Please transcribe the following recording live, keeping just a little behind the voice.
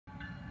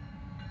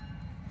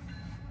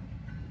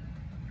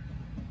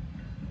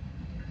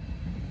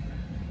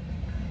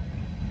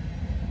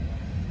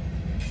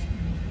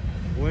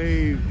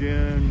wave,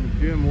 Jim.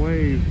 Jim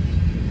wave.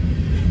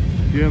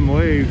 Jim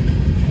wave.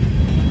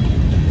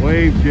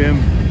 Wave, Jim.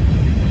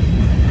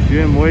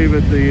 Jim wave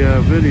at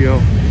the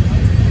video.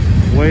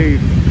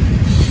 Wave.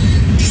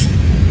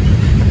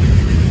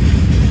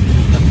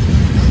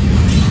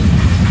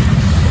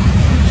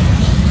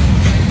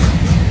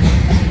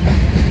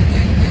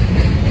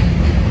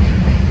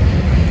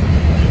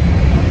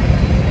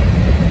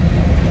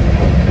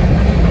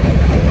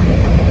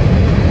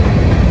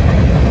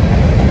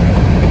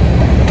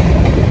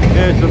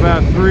 It's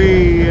about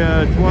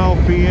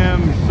 3:12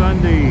 p.m.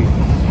 Sunday,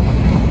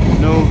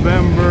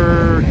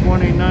 November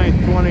 29th,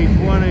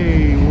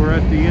 2020. We're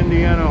at the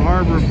Indiana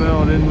Harbor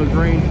Belt in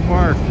LaGrange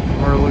Park,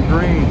 or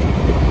LaGrange.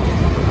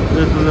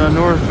 This is a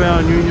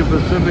northbound Union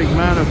Pacific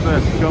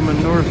manifest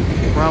coming north,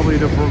 probably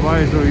to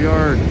Proviso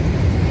Yard,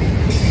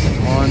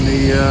 on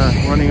the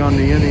running on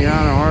the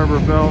Indiana Harbor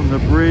Belt, and the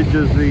bridge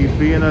is the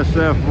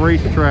BNSF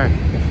racetrack.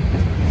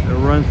 It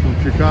runs from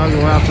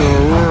Chicago out to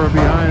Aurora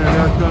behind, and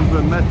there comes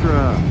the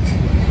Metra.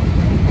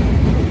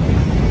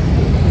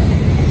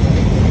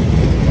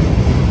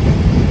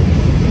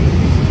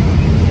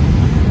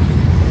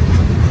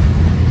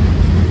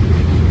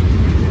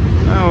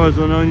 That was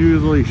an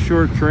unusually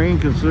short train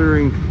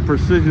considering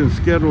precision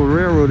scheduled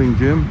railroading,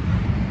 Jim.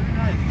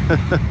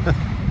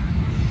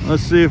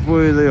 Let's see if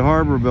the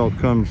Harbor Belt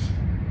comes.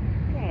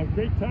 Oh,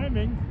 great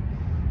timing.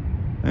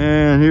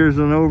 And here's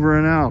an over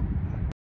and out.